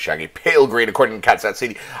according to Shaggy. Pale green according to Catsat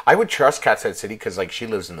City. I would trust Catsat City because, like, she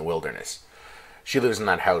lives in the wilderness. She lives in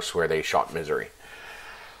that house where they shot Misery.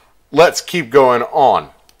 Let's keep going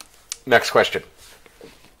on. Next question.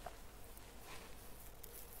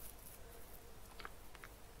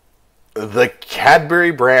 The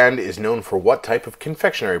Cadbury brand is known for what type of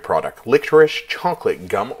confectionery product? Licorice, chocolate,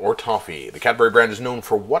 gum, or toffee? The Cadbury brand is known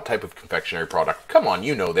for what type of confectionery product? Come on,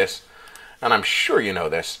 you know this. And I'm sure you know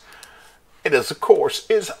this. It is, of course,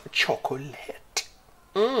 chocolate.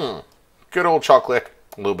 Good old chocolate.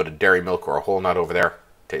 A little bit of dairy milk or a whole nut over there.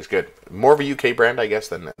 Tastes good. More of a UK brand, I guess,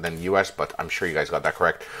 than US, but I'm sure you guys got that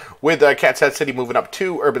correct. With Catsat City moving up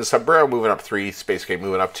 2, Urban Sombrero moving up 3, Spacegate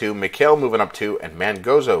moving up 2, Mikhail moving up 2, and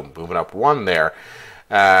Mangozo moving up 1 there.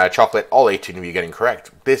 Chocolate, all 18 of you getting correct.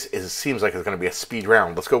 This seems like it's going to be a speed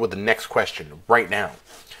round. Let's go with the next question right now.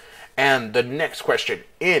 And the next question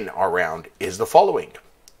in our round is the following.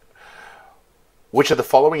 Which of the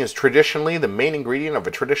following is traditionally the main ingredient of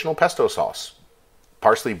a traditional pesto sauce?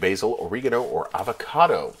 Parsley, basil, oregano, or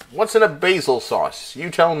avocado? What's in a basil sauce? You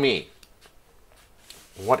tell me.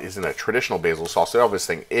 What is in a traditional basil sauce? The obvious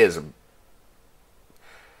thing is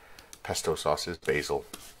pesto sauce is basil.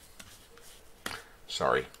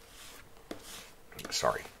 Sorry.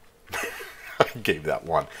 I gave that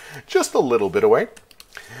one just a little bit away.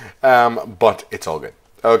 But it's all good.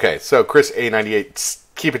 Okay, so Chris A98,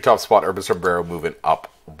 keep it top spot. Urban Sombrero moving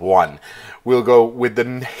up 1. We'll go with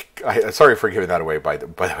the... sorry for giving that away, by the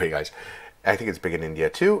way, guys. I think it's big in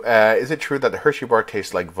India, too. Is it true that the Hershey bar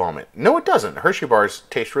tastes like vomit? No, it doesn't. Hershey bars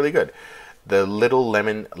taste really good. The little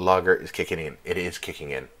lemon lager is kicking in. It is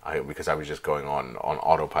kicking in, because I was just going on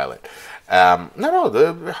autopilot. No,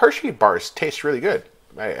 the Hershey bars taste really good.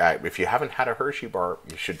 If you haven't had a Hershey bar,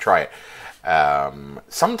 you should try it.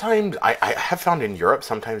 Sometimes, I have found in Europe,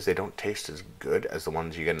 sometimes they don't taste as good as the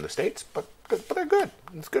ones you get in the States, but they're good.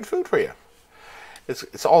 It's good food for you.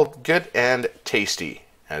 It's all good and tasty,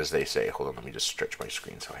 as they say. Hold on, let me just stretch my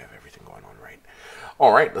screen so I have everything going on right.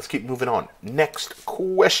 All right, let's keep moving on. Next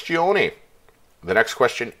question. The next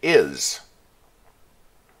question is...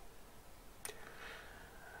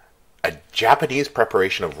 a Japanese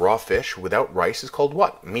preparation of raw fish without rice is called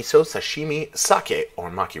what? Miso, sashimi, sake, or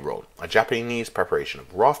maki roll. A Japanese preparation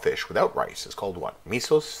of raw fish without rice is called what?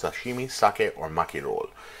 Miso, sashimi, sake, or maki roll.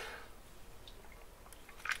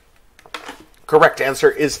 Correct answer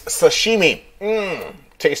is sashimi.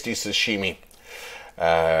 Tasty sashimi.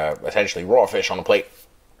 Essentially raw fish on a plate.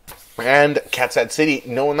 And Catsad City,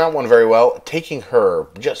 knowing that one very well, taking her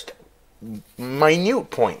just minute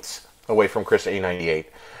points away from Chris A98.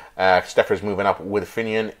 Steffer's moving up with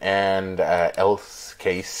Finian and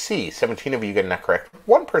LKC. 17 of you getting that correct.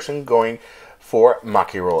 One person going for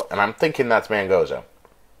Maki Roll, and I'm thinking that's Mangozo.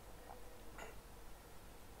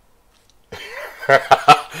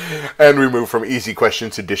 And we move from easy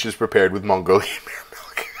questions to dishes prepared with Mongolian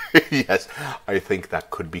milk. Yes, I think that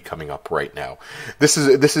could be coming up right now. This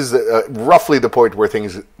is roughly the point where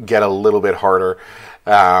things get a little bit harder.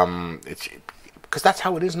 It's because that's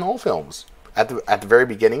how it is in all films. At the very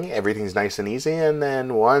beginning, everything's nice and easy, and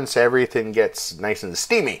then once everything gets nice and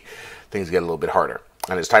steamy, things get a little bit harder.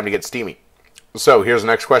 And it's time to get steamy. So here's the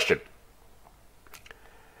next question.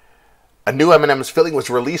 A new M&M's filling was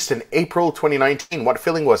released in April 2019. What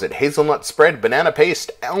filling was it? Hazelnut spread, banana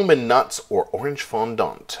paste, almond nuts, or orange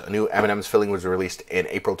fondant? A new M&M's filling was released in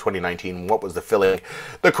April 2019. What was the filling?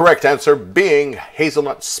 The correct answer being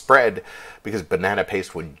hazelnut spread, because banana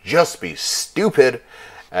paste would just be stupid.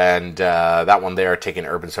 And that one there, taking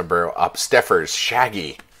Urban Sombrero up. Steffers,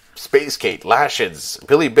 Shaggy, Space Kate, Lashes,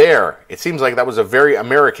 Billy Bear. It seems like that was a very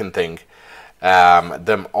American thing.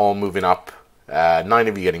 Them all moving up. 9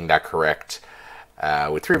 of you getting that correct.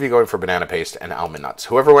 With 3 of you going for banana paste and almond nuts.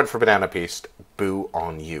 Whoever went for banana paste, boo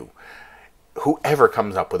on you. Whoever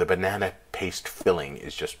comes up with a banana paste filling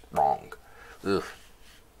is just wrong. Ugh.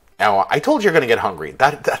 Now, I told you you're going to get hungry.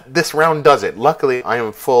 This round does it. Luckily, I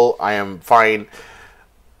am full. I am fine.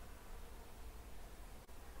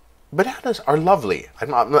 Bananas are lovely,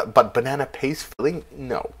 but banana paste filling,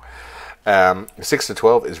 no. 6 to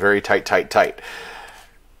 12 is very tight.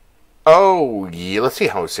 Oh, yeah, let's see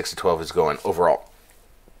how 6 to 12 is going overall.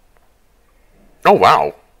 Oh,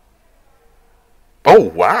 wow.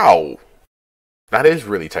 That is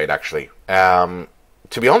really tight, actually. To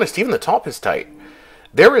be honest, even the top is tight.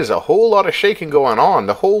 There is a whole lot of shaking going on.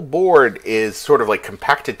 The whole board is sort of like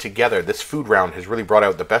compacted together. This food round has really brought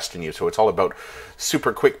out the best in you, so it's all about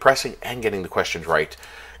super quick pressing and getting the questions right.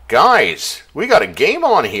 Guys, we got a game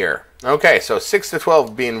on here. Okay, so 6 to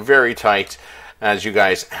 12 being very tight, as you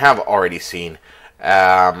guys have already seen.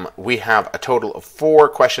 We have a total of 4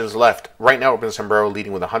 questions left. Right now, Urban Sombrero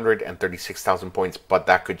leading with 136,000 points, but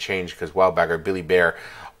that could change because Wildbagger, Billy Bear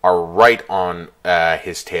are right on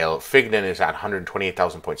his tail. Fignan is at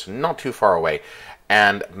 128,000 points, so not too far away.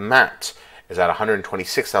 And Matt is at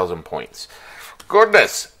 126,000 points.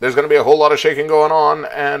 Goodness, there's going to be a whole lot of shaking going on,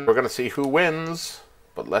 and we're going to see who wins.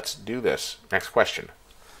 But let's do this. Next question.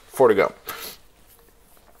 4 to go.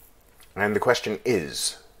 And the question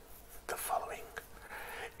is the following.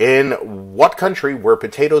 In what country were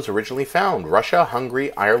potatoes originally found? Russia,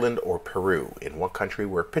 Hungary, Ireland, or Peru? In what country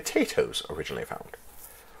were potatoes originally found?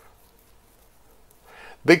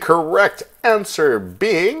 The correct answer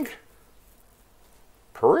being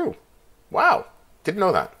Peru. Wow, didn't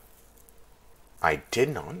know that. I did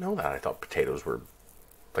not know that. I thought potatoes were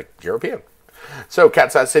like European. So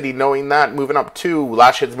Catsat City knowing that, moving up 2.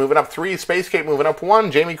 Lashhead's moving up 3. Space Cape moving up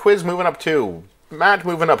 1. Jamie Quiz moving up 2. Matt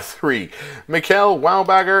moving up 3. Mikkel,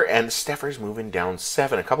 Wowbagger, and Steffers moving down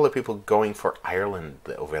 7. A couple of people going for Ireland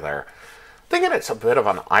over there. Thinking it's a bit of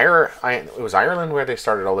an it was Ireland where they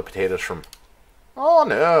started all the potatoes from. Oh,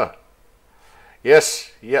 no.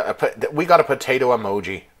 Yes, yeah, we got a potato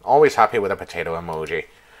emoji. Always happy with a potato emoji.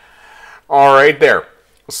 All right, there.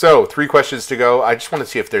 So, 3 questions to go. I just want to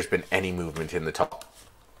see if there's been any movement in the top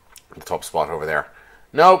spot over there.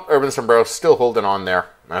 Nope, Urban Sombrero still holding on there.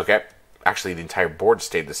 Okay. actually the entire board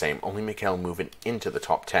stayed the same. Only Mikhail moving into the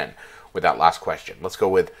top 10 with that last question. Let's go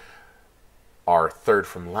with our third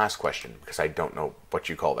from last question, because I don't know what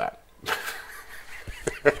you call that.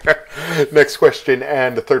 Next question,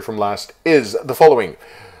 and the third from last, is the following.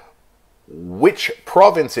 Which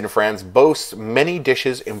province in France boasts many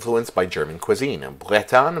dishes influenced by German cuisine?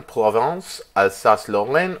 Bretagne, Provence,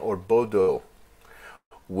 Alsace-Lorraine, or Bordeaux?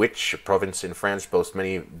 Which province in France boasts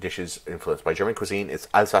many dishes influenced by German cuisine? It's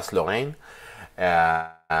Alsace-Lorraine,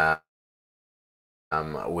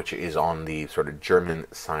 which is on the sort of German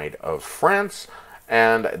side of France.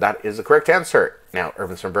 And that is the correct answer. Now,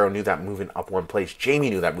 Urban Sombrero knew that moving up one place. Jamie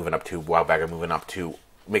knew that moving up two. Wowbagger moving up two.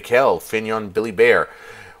 Mikhail, Fignon, Billy Bear.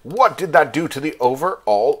 What did that do to the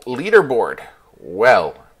overall leaderboard?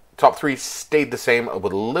 Well, top three stayed the same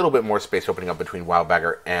with a little bit more space opening up between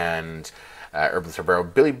Wowbagger and Urban Sombrero.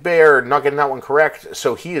 Billy Bear not getting that one correct,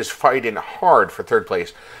 so he is fighting hard for third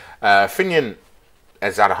place. Fignon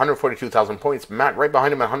is at 142,000 points. Matt right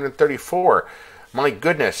behind him at 134. My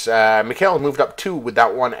goodness. Mikhail moved up 2 with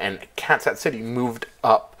that one, and Kansas City moved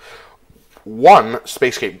up 1.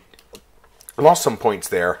 Spacescape lost some points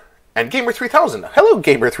there. And Gamer 3000. Hello,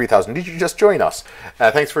 Gamer 3000. Did you just join us?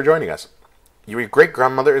 Thanks for joining us. Your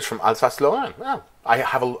great-grandmother is from Alsace-Lorraine. Well, I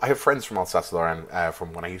have friends from Alsace-Lorraine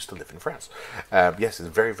from when I used to live in France. Yes, it's a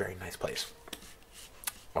very, very nice place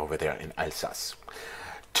over there in Alsace.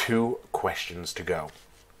 2 questions to go.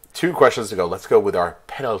 2 questions to go. Let's go with our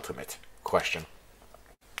penultimate question.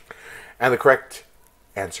 And the correct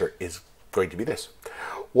answer is going to be this.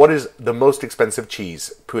 What is the most expensive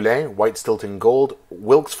cheese? Poulet, White Stilton Gold,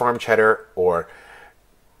 Wilkes Farm Cheddar, or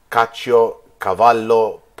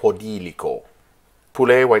Caciocavallo Podilico?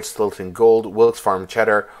 Poulet, White Stilton Gold, Wilkes Farm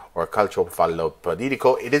Cheddar, or Caciocavallo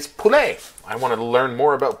Podilico? It is Poulet. I want to learn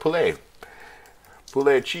more about Poulet.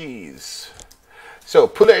 Poulet cheese. So,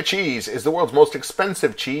 Poulet cheese is the world's most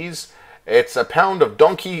expensive cheese. It's a pound of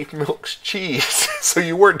donkey milk cheese. So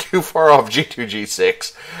you weren't too far off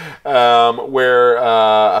G2G6, where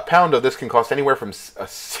a pound of this can cost anywhere from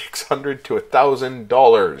 $600 to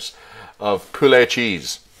 $1,000 of poulet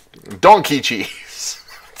cheese. Donkey cheese.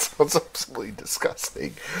 Sounds absolutely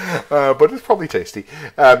disgusting, but it's probably tasty.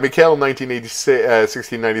 Mikhail,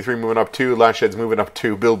 1693, moving up 2. Lashed's moving up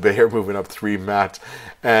 2. Bill Bear moving up 3. Matt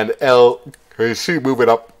and LC moving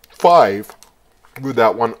up 5. With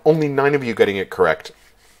that one, only 9 of you getting it correct.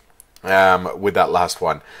 With that last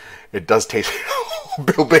one, it does taste.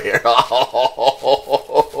 Bill Bear. Oh,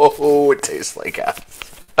 it tastes like ass.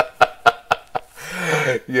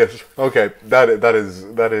 Yes. Okay.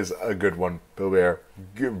 That is a good one, Bill Bear.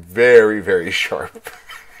 Very, very sharp.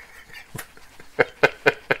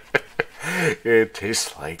 It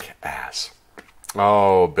tastes like ass.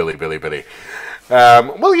 Oh, Billy.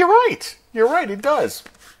 Well, you're right. You're right. It does.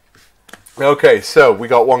 Okay, so we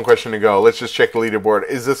got 1 question to go. Let's just check the leaderboard.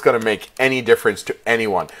 Is this going to make any difference to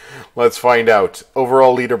anyone? Let's find out.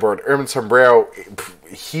 Overall leaderboard, Urban Sombrero,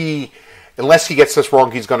 unless he gets this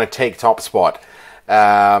wrong, he's going to take top spot.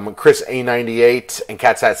 Chris A98 and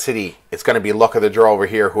Kansas City, it's going to be luck of the draw over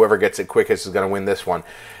here. Whoever gets it quickest is going to win this one.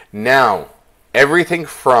 Now, everything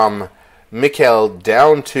from Mikhail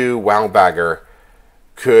down to Wowbagger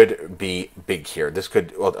could be big here. This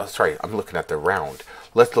could, well, sorry, I'm looking at the round.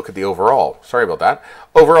 Let's look at the overall. Sorry about that.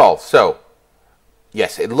 Overall, so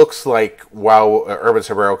yes, it looks like Urban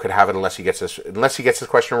Sombrero could have it unless he gets this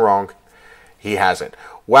question wrong. He has it.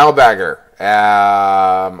 Wowbagger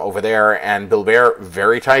over there, and Bill Bear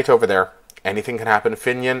very tight over there. Anything can happen.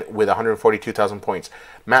 Fignon with 142,000 points.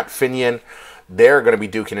 Matt Fignon, they're going to be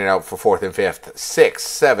duking it out for 4th and 5th, 6th,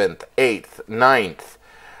 7th, 8th, 9th.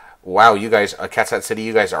 Wow, you guys, Kansas City,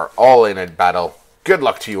 you guys are all in a battle. Good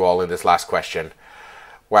luck to you all in this last question.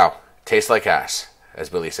 Wow, tastes like ass, as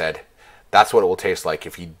Billy said. That's what it will taste like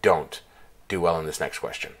if you don't do well in this next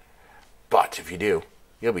question. But if you do,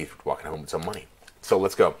 you'll be walking home with some money. So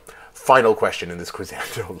let's go. Final question in this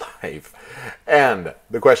Quizando Live. And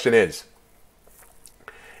the question is,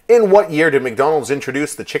 in what year did McDonald's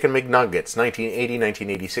introduce the Chicken McNuggets? 1980,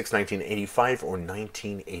 1986, 1985, or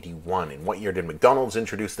 1981? In what year did McDonald's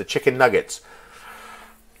introduce the Chicken Nuggets?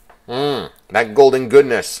 That golden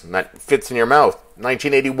goodness that fits in your mouth.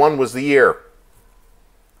 1981 was the year.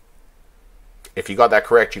 If you got that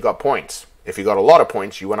correct, you got points. If you got a lot of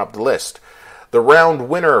points, you went up the list. The round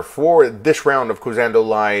winner for this round of Quizando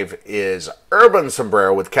Live is Urban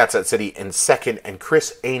Sombrero with Kansas City in 2nd and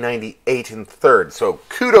Chris A98 in 3rd. So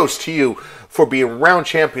kudos to you for being round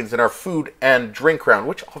champions in our food and drink round,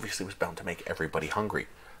 which obviously was bound to make everybody hungry.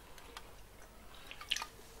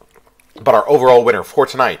 But our overall winner for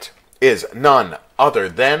tonight is none other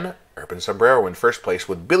than Urban Sombrero in first place,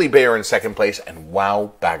 with Billy Bear in second place, and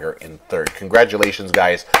Wow Bagger in third. Congratulations,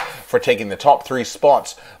 guys, for taking the top 3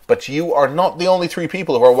 spots. But you are not the only 3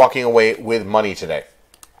 people who are walking away with money today.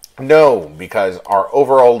 No, because our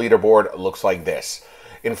overall leaderboard looks like this.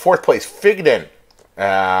 In fourth place, Figden,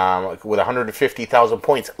 with 150,000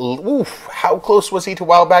 points. Oof, how close was he to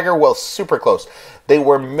Wow Bagger? Well, super close. They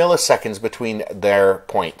were milliseconds between their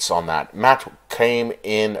points on that. Matt came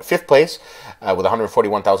in 5th place with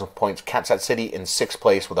 141,000 points. Kansat City in 6th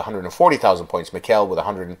place with 140,000 points. Mikhail with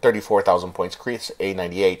 134,000 points. Chris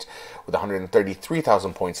A98 with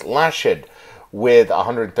 133,000 points. Lashid with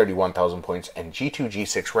 131,000 points, and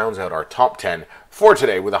G2G6 rounds out our top 10 for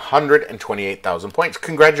today with 128,000 points.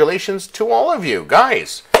 Congratulations to all of you,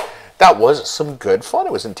 guys. That was some good fun.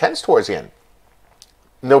 It was intense towards the end.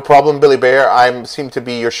 No problem, Billy Bear. I seem to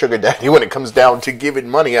be your sugar daddy when it comes down to giving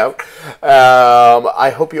money out.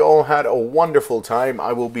 I hope you all had a wonderful time.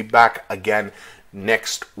 I will be back again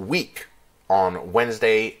next week on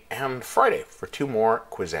Wednesday and Friday for 2 more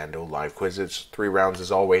Quizando live quizzes. 3 rounds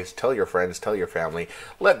as always. Tell your friends, tell your family.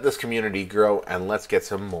 Let this community grow, and let's get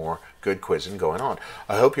some more good quizzing going on.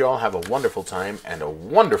 I hope you all have a wonderful time and a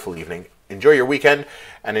wonderful evening. Enjoy your weekend,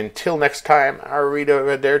 and until next time,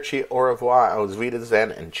 arrivederci, au revoir, auf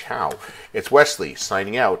Wiedersehen, and ciao. It's Wesley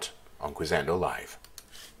signing out on Quizando Live.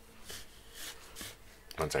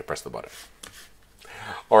 Once I press the button.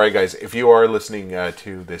 Alright guys, if you are listening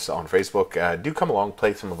to this on Facebook, do come along,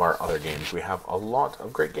 play some of our other games. We have a lot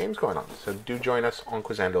of great games going on, so do join us on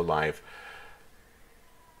Quizando Live.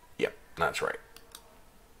 Yep, that's right.